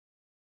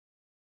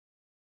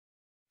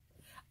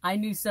I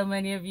knew so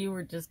many of you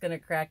were just going to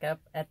crack up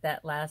at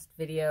that last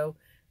video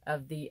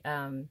of the,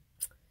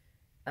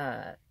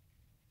 the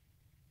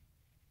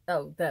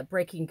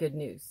breaking good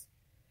news.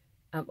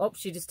 Oh,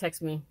 she just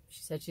texted me.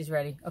 She said she's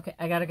ready. Okay,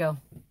 I gotta go.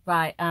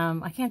 Bye.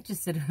 I can't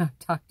just sit around and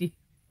talk to you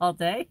all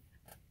day.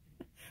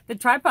 The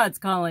tripod's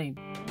calling.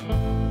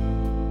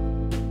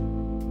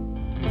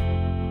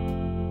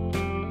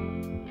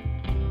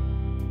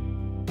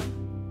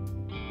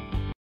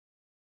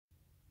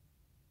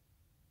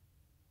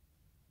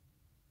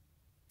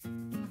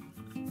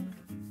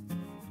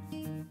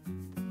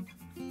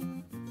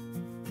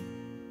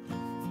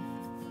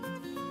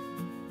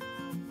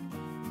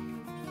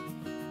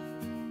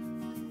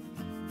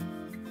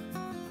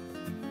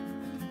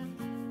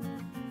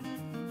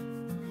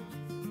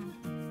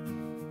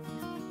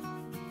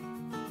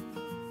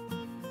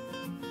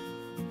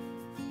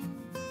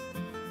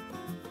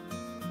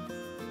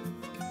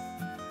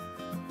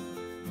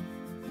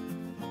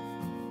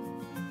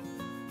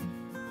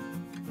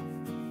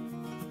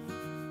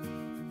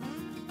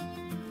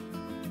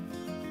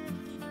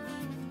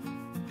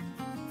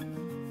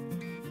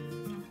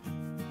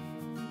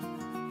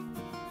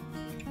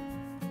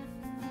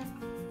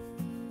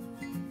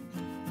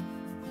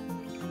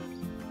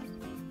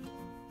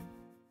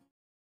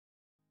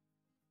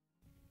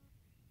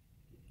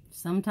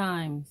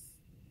 Sometimes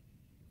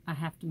I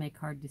have to make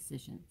hard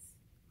decisions,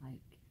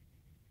 like,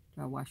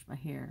 do I wash my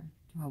hair?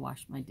 Do I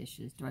wash my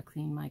dishes? Do I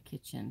clean my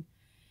kitchen?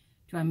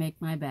 Do I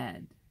make my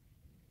bed?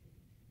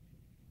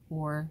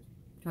 Or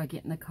do I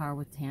get in the car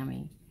with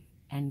Tammy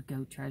and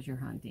go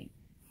treasure hunting?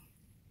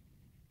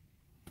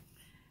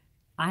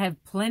 I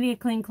have plenty of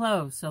clean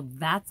clothes, so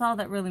that's all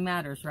that really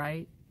matters,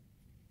 right?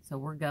 So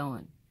we're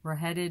going. We're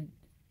headed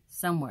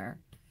somewhere.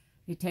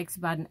 It takes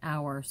about an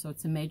hour, so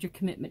it's a major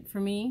commitment for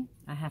me.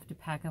 I have to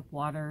pack up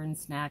water and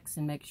snacks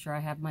and make sure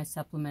I have my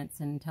supplements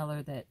and tell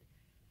her that,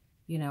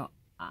 you know,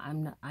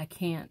 I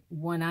can't,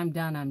 when I'm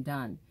done, I'm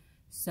done.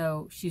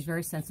 So she's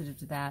very sensitive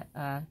to that.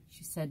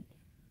 She said,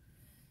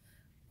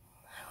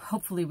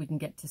 hopefully we can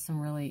get to some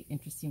really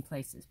interesting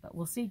places, but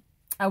we'll see.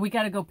 We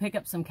got to go pick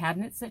up some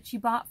cabinets that she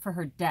bought for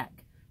her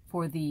deck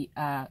for the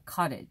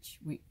cottage,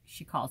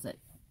 she calls it.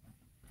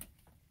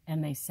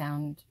 And they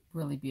sound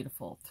really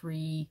beautiful.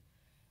 Three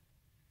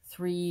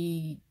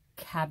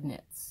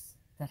cabinets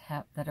that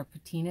are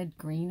patinaed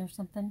green or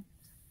something.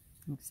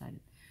 I'm excited.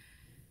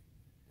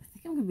 I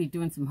think I'm gonna be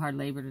doing some hard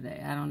labor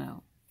today. I don't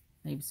know,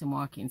 maybe some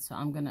walking. So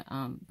I'm gonna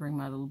bring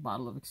my little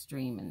bottle of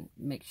Extreme and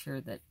make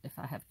sure that if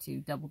I have to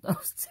double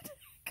dose today,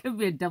 it could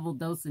be a double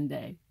dosing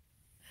day.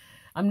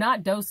 I'm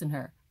not dosing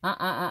her,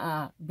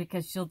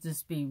 because she'll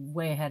just be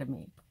way ahead of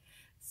me.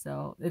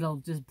 So it'll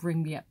just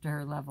bring me up to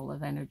her level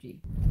of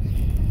energy.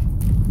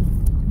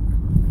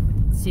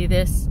 See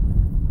this?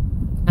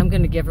 I'm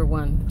going to give her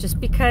one just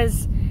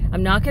because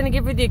I'm not going to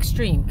give her the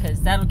Extreme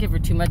because that'll give her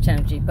too much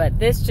energy. But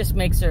this just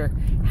makes her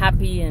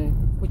happy.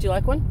 And would you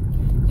like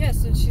one?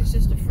 Yes, and she's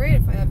just afraid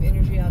if I have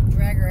energy, I'll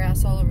drag her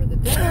ass all over the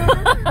deck.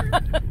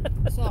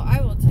 So I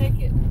will take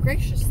it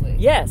graciously.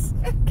 Yes,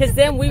 because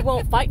then we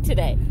won't fight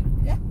today.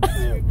 Yes,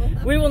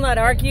 we will not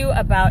argue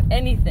about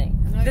anything.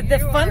 No, the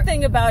fun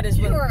thing about is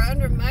you are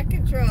under my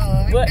control.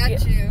 I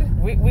got you.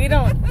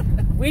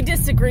 We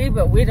disagree,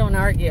 but we don't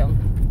argue.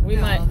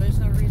 No, there's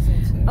no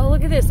reason to. Oh,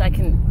 look at this. I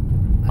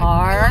can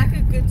R. I like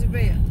a good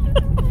debate.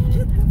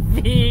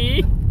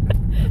 V.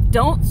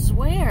 Don't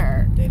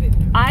swear. They didn't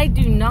know. I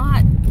do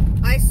not.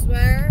 I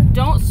swear.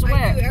 Don't swear.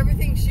 I do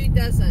everything she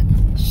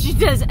doesn't. She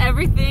does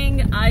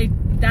everything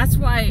that's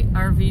why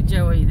RV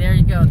Joey. There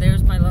you go.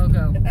 There's my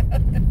logo.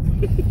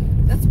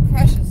 That's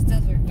precious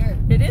desert dirt.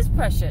 It is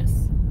precious.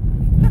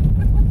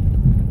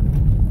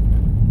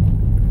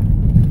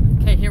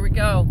 Okay, here we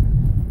go.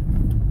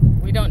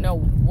 We don't know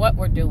what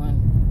we're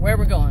doing, where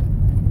we're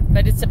going,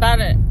 but it's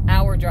about an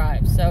hour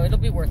drive, so it'll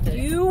be worth it.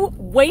 You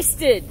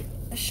wasted.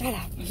 Shut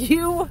up.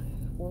 You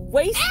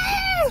wasted.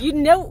 You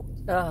know.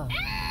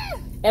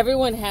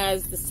 Everyone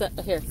has the sun.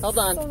 Here, hold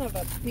on. Son of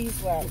a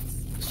beeswax.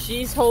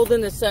 She's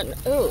holding the sun.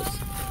 Oh,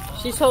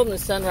 she's holding the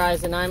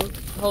sunrise, and I'm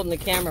holding the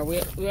camera.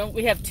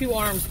 We have two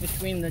arms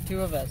between the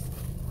two of us.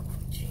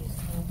 Jeez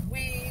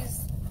Louise.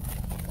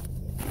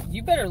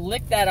 You better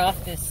lick that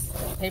off this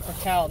paper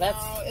towel.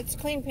 That's. No, it's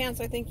clean pants.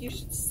 I think you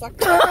should suck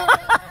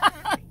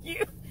it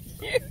you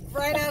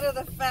right out of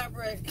the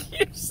fabric.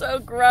 You're so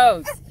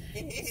gross.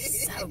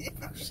 So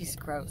gross. She's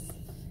gross.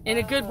 In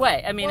a good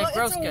way. I mean, well, a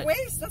gross good. It's a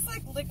waste. That's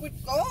like liquid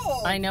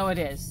gold. I know it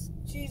is.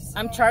 Jeez.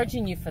 I'm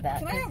charging you for that.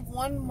 Can I have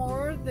one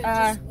more than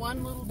just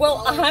one little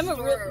well, I'm a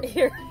real...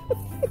 Here.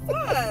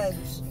 Fudge.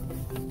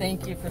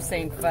 Thank you for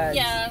saying fudge.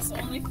 Yes,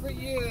 only for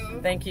you.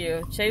 Thank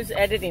you. Shave's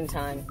editing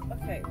time.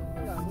 Okay,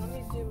 hold on. Let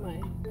me do my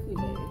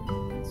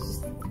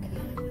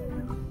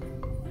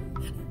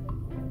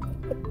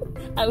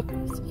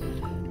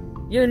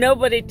Kool-Aid. You're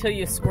nobody till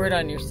you squirt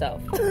on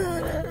yourself.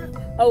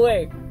 Oh,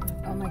 wait.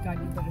 Oh my God,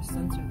 you better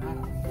censor that.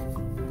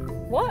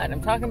 What?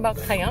 I'm talking about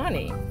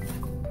Kayani.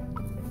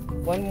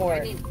 One more. I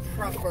need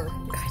proper.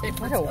 God,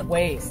 what a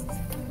waste.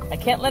 I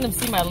can't let him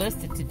see my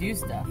list of to-do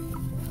stuff.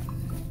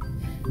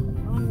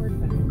 Onward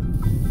bound.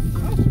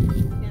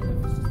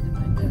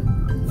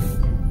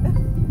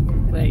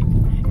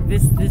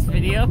 this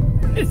video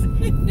is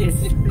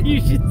you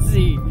should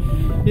see.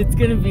 It's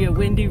gonna be a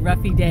windy,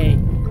 roughy day.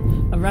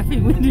 A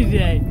roughy, windy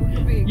day.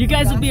 You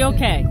guys will be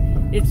okay.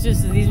 It's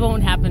just these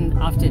won't happen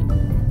often.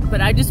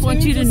 But I just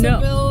want you to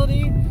know.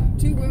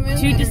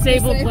 Two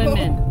disabled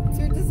women.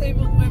 Two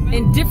disabled women.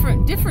 And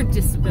different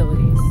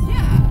disabilities.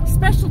 Yeah.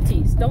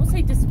 Specialties. Don't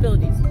say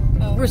disabilities.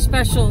 Oh. We're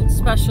special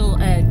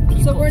ed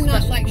people. So we're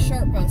not like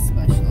short bus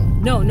special.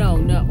 No.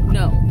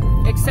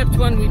 Except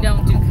when we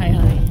don't do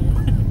coyote.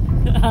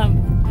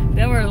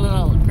 Then we're a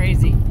little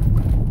crazy.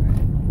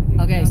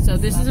 Okay, so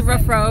this is a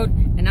rough road,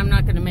 and I'm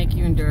not going to make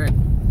you endure it.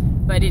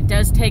 But it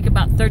does take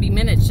about 30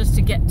 minutes just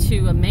to get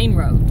to a main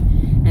road,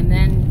 and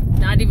then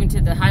not even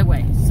to the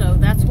highway. So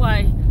that's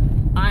why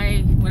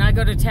when I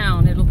go to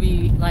town, it'll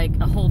be like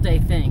a whole day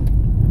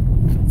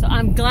thing. So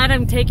I'm glad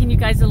I'm taking you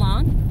guys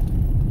along.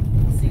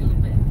 See a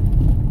little bit.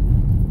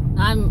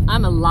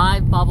 I'm a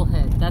live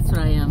bobblehead. That's what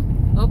I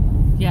am. Oh,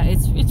 yeah,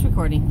 it's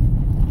recording.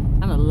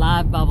 I'm a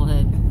live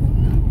bobblehead.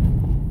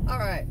 All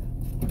right.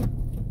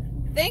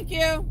 Thank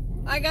you.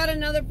 I got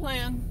another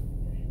plan.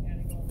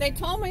 They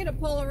told me to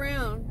pull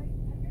around.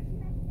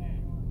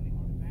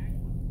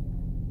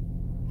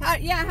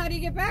 How do you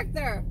get back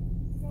there?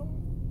 So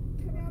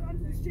come out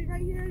onto the street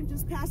right here and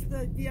just past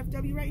the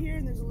VFW right here,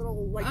 and there's a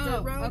little like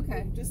dirt road.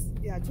 Okay. Just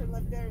turn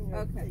left there and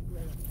okay. take you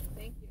right up.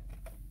 Thank you.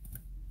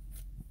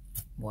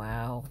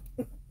 Wow.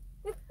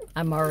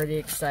 I'm already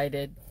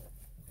excited.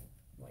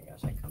 Oh my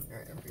gosh, I come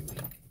here every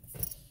week.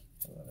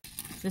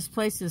 This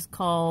place is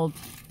called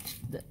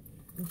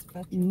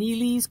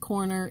Neely's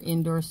Corner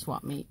Indoor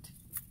Swap Meet.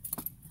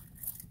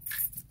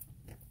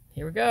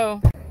 Here we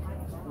go.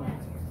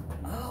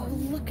 Oh,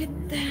 look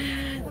at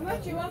that. How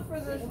much you want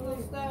for this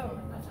little stove?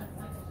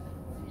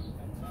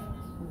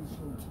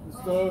 The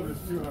stove is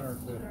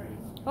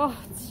 $250. Oh,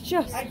 it's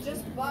just... I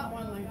just bought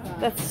one like that.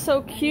 That's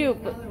so cute.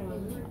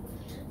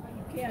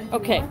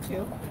 Okay.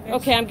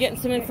 Okay, I'm getting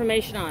some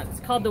information on it. It's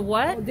called the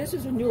what? Well, this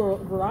is a newer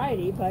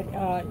variety, but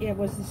it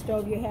was the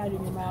stove you had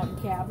in your mountain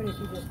cabin if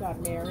you just got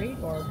married,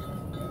 or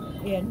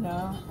in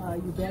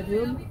your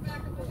bedroom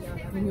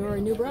when you were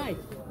a new bride.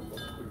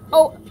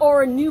 Oh,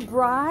 or a new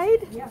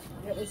bride? Yeah,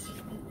 it was.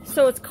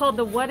 So it's called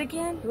the what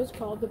again? It was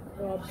called the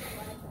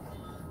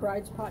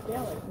bride's pot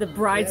belly. The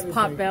bride's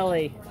pot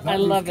belly. I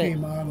love it.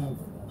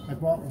 I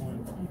bought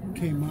one.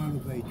 Came out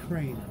of a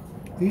train.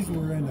 These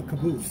were in a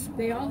caboose.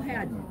 They all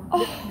had them.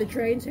 The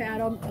trains had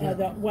them.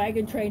 The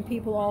wagon train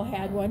people all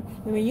had one.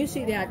 I mean, you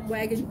see that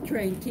wagon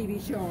train TV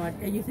show on,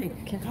 and you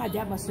think, God,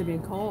 that must have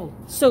been cold.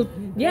 So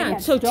yeah,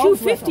 so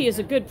 $250 is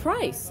a good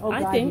price. Oh,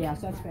 I God, think.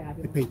 Yes, that's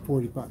fabulous. I paid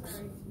 $40.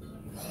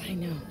 I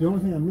know. The only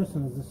thing I'm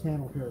missing is this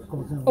handle here. It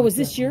goes in. Oh, is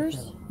this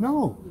yours?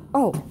 No.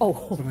 Oh.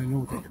 But I know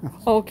what they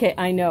cost. Okay,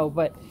 I know,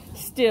 but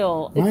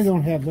still. I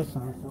don't have this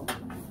on it, though.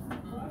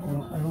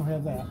 I don't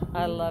have that.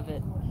 I love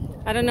it.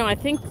 I don't know. I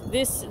think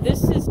this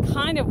is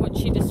kind of what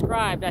she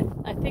described.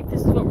 I think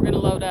this is what we're going to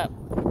load up.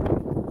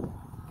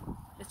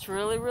 It's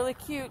really, really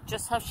cute,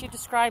 just how she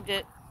described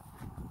it.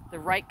 The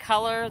right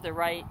color, the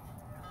right...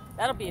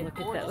 That'll be... Look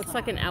at that. Looks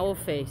like an owl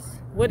face.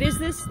 What is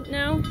this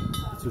now?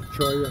 It's a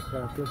cholla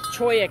cactus.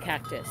 Cholla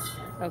cactus.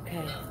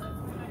 Okay.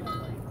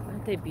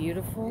 Aren't they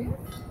beautiful? Look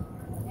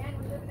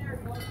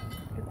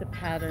at the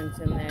patterns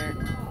in there.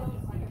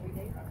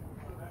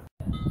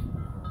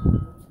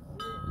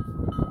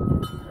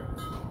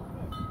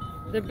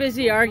 They're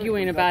busy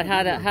arguing about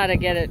how to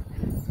get it.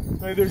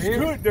 Hey,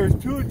 there's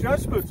two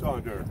adjustments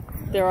on there.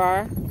 There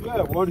are?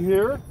 Yeah, one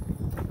here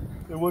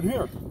and one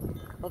here.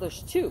 Oh,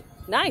 there's two.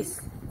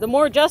 Nice. The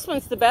more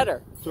adjustments, the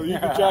better. So you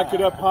can jack it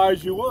up high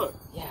as you want.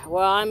 Yeah.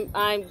 Well,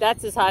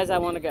 that's as high as I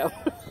want to go.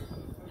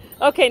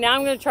 Okay, now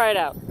I'm going to try it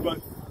out. But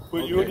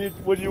when you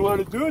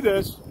want to do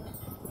this,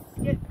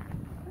 You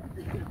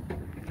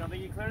don't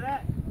think you clear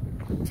that?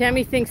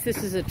 Tammy thinks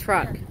this is a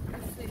truck.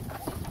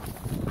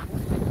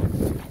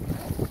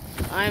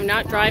 I am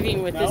not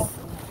driving with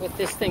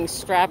this thing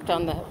strapped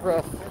on the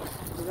roof.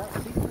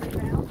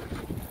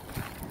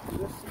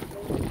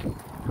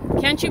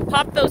 Can't you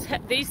pop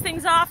these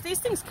these off? These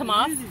things come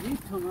off. These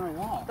come right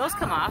off. Those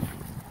come off.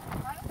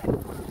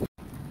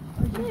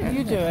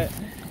 You do it.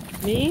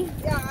 Me?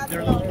 Yeah, Is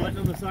there a little button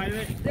on the side of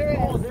it? there is.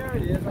 Oh, there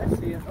it is. I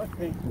see it.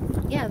 Okay.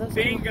 Yeah, those.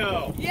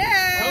 Bingo!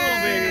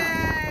 Yay!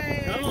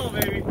 Come on,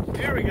 baby. Come on, baby.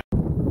 There we go.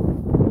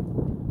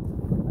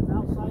 I'm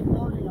outside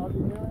loading. I'll be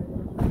there.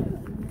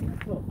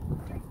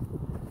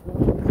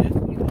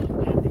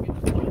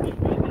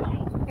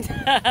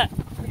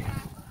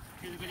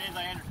 Because if it is,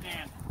 I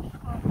understand.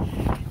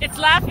 It's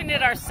laughing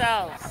at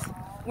ourselves.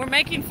 We're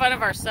making fun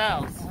of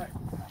ourselves. A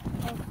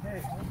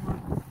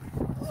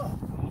little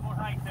more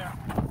height there.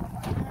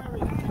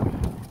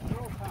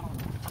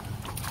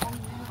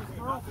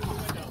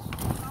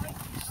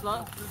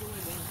 Slow.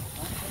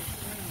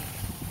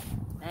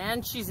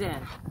 And she's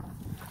in.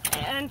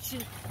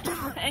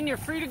 And you're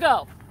free to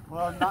go.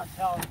 Well, not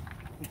telling.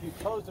 If you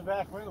close the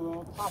back window,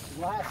 it'll pop the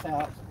glass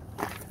out.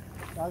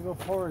 I'll go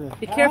forward.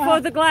 Be careful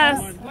with the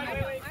glass. Wait.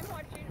 I'm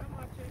watching.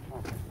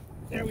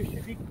 There, we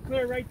should be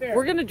clear right there.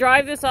 We're going to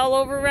drive this all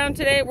over around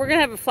today. We're going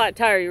to have a flat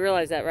tire. You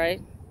realize that,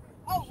 right?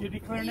 Oh, Should be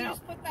clear can you now.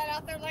 just put that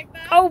out there like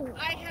that? Oh.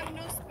 I have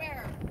no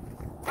spare.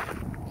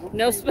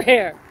 No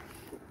spare.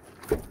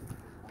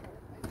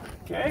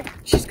 Okay.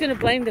 She's gonna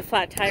blame the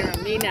flat tire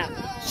on me now.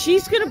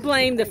 She's gonna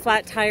blame the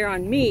flat tire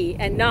on me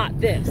and not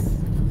this.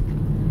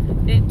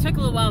 It took a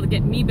little while to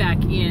get me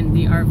back in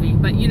the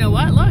RV, but you know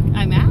what? Look,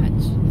 I match.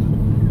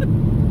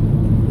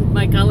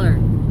 My color,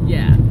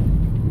 yeah.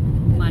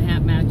 My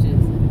hat matches.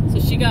 So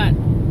she got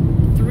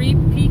 3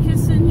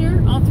 pieces in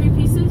here, all 3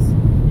 pieces?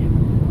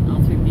 Yeah,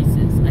 all 3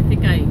 pieces. I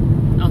think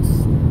I'll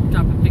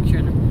drop a picture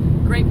in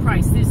them. Great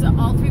price. These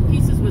all 3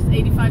 pieces was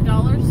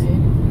 $85.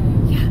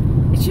 Yeah,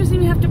 she doesn't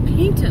even have to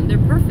paint them. They're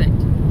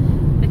perfect.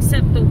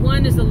 Except the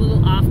one is a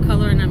little off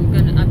color, and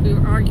we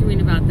were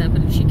arguing about that.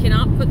 But she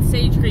cannot put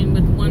sage green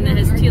with one that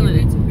has teal in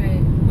it.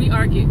 We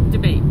argue,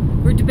 debate.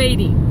 We're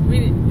debating.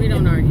 We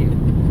don't argue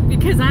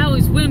because I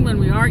always win when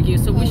we argue.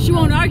 So she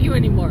won't argue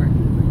anymore.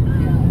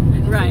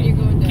 Yeah, right?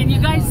 Can you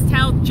guys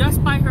tell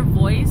just by her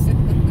voice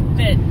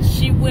that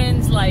she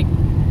wins like,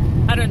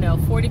 I don't know,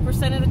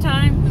 40% of the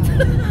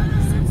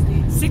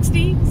time?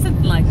 60,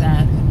 something like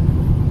that.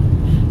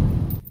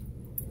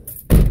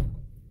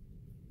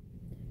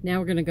 Now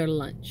we're gonna go to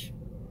lunch,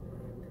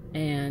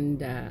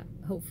 and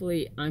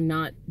hopefully I'm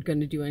not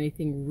gonna do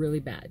anything really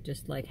bad,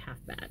 just like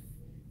half bad,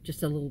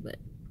 just a little bit,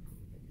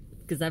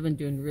 because I've been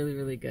doing really,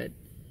 really good.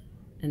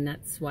 And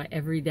that's why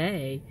every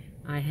day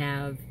I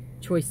have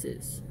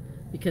choices,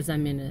 because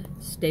I'm in a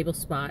stable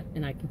spot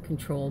and I can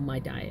control my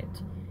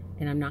diet,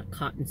 and I'm not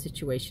caught in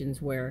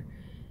situations where,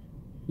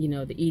 you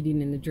know, the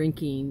eating and the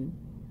drinking,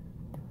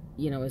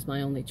 you know, is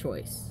my only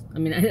choice. I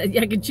mean,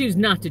 I could choose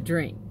not to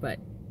drink, but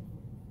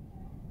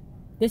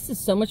this is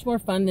so much more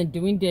fun than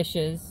doing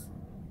dishes,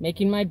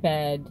 making my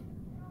bed,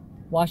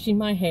 washing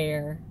my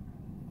hair.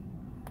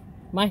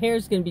 My hair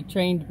is going to be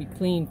trained to be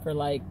clean for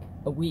like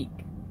a week.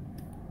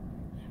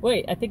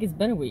 Wait, I think it's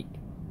been a week.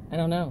 I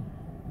don't know.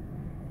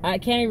 I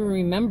can't even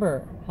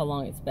remember how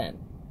long it's been.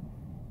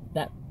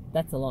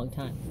 That's a long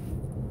time.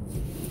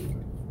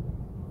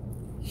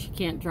 She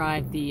can't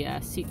drive, the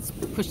seats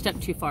pushed up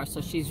too far,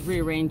 so she's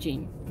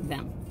rearranging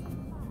them.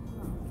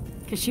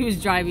 Because she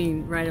was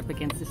driving right up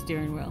against the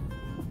steering wheel.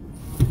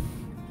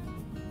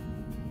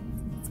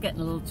 It's getting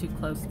a little too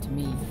close to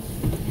me.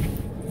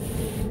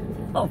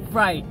 Oh,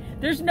 right.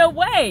 There's no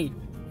way.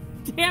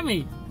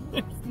 Tammy,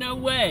 there's no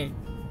way.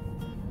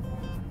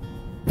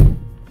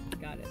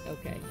 Got it,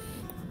 okay.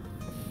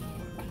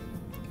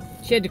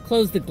 She had to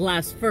close the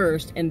glass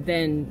first and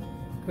then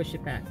push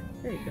it back.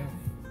 There you go.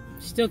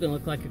 She's still gonna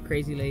look like a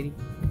crazy lady.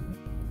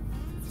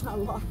 It's not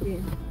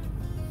locking.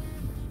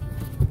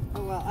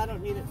 Oh well, I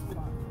don't need it to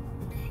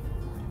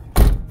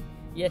lock.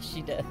 Yes,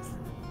 she does.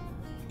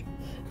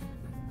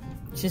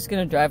 She's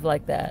gonna drive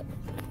like that.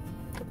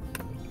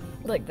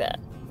 Like that.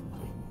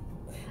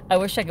 I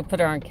wish I could put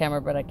her on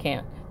camera, but I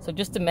can't. So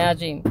just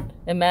imagine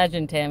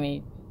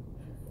Tammy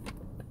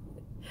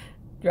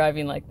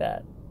driving like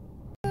that.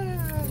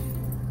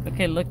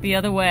 Okay, look the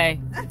other way.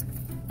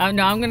 Oh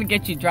no, I'm gonna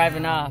get you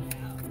driving off.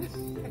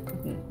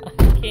 I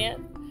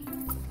can't.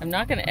 I'm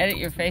not gonna edit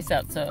your face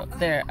out, so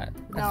there.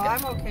 No,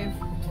 I'm okay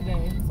for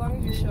today, as long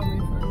as you show me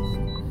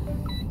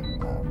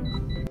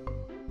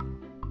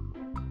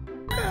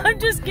first. I'm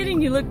just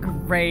kidding, you look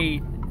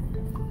great.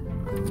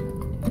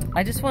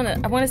 I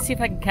wanna see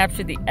if I can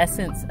capture the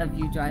essence of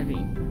you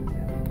driving.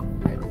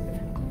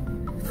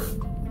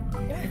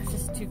 It's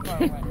just too far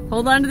away.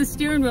 Hold on to the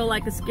steering wheel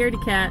like a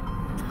scaredy cat. I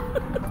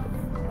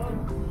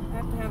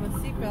have to have a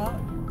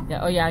seatbelt.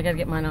 Yeah, oh yeah, I gotta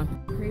get mine on.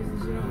 Crazy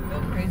as you don't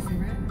feel crazy,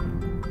 right?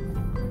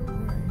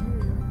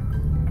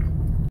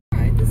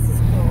 Alright, this is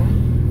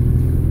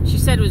cool. She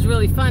said it was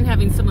really fun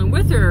having someone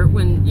with her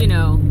when, you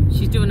know,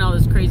 she's doing all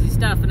this crazy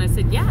stuff. And I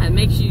said, yeah, it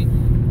makes you,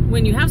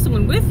 when you have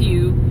someone with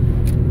you,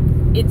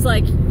 it's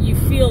like you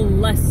feel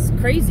less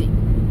crazy.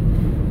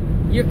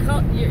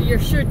 Your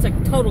shirt's a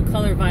total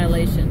color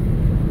violation.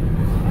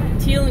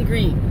 Teal and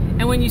green.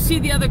 And when you see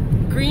the other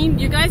green,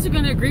 you guys are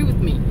going to agree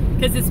with me.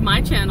 Because it's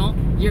my channel,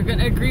 you're going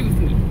to agree with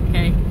me,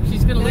 okay?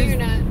 She's going to lose.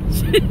 No,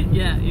 you're not.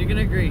 Yeah, you're going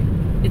to agree.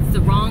 It's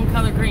the wrong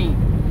color green.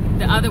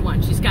 The other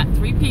one, she's got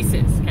 3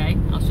 pieces, okay?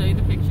 I'll show you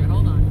the picture,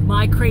 hold on.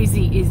 My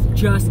crazy is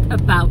just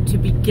about to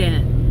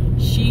begin.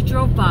 She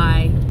drove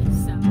by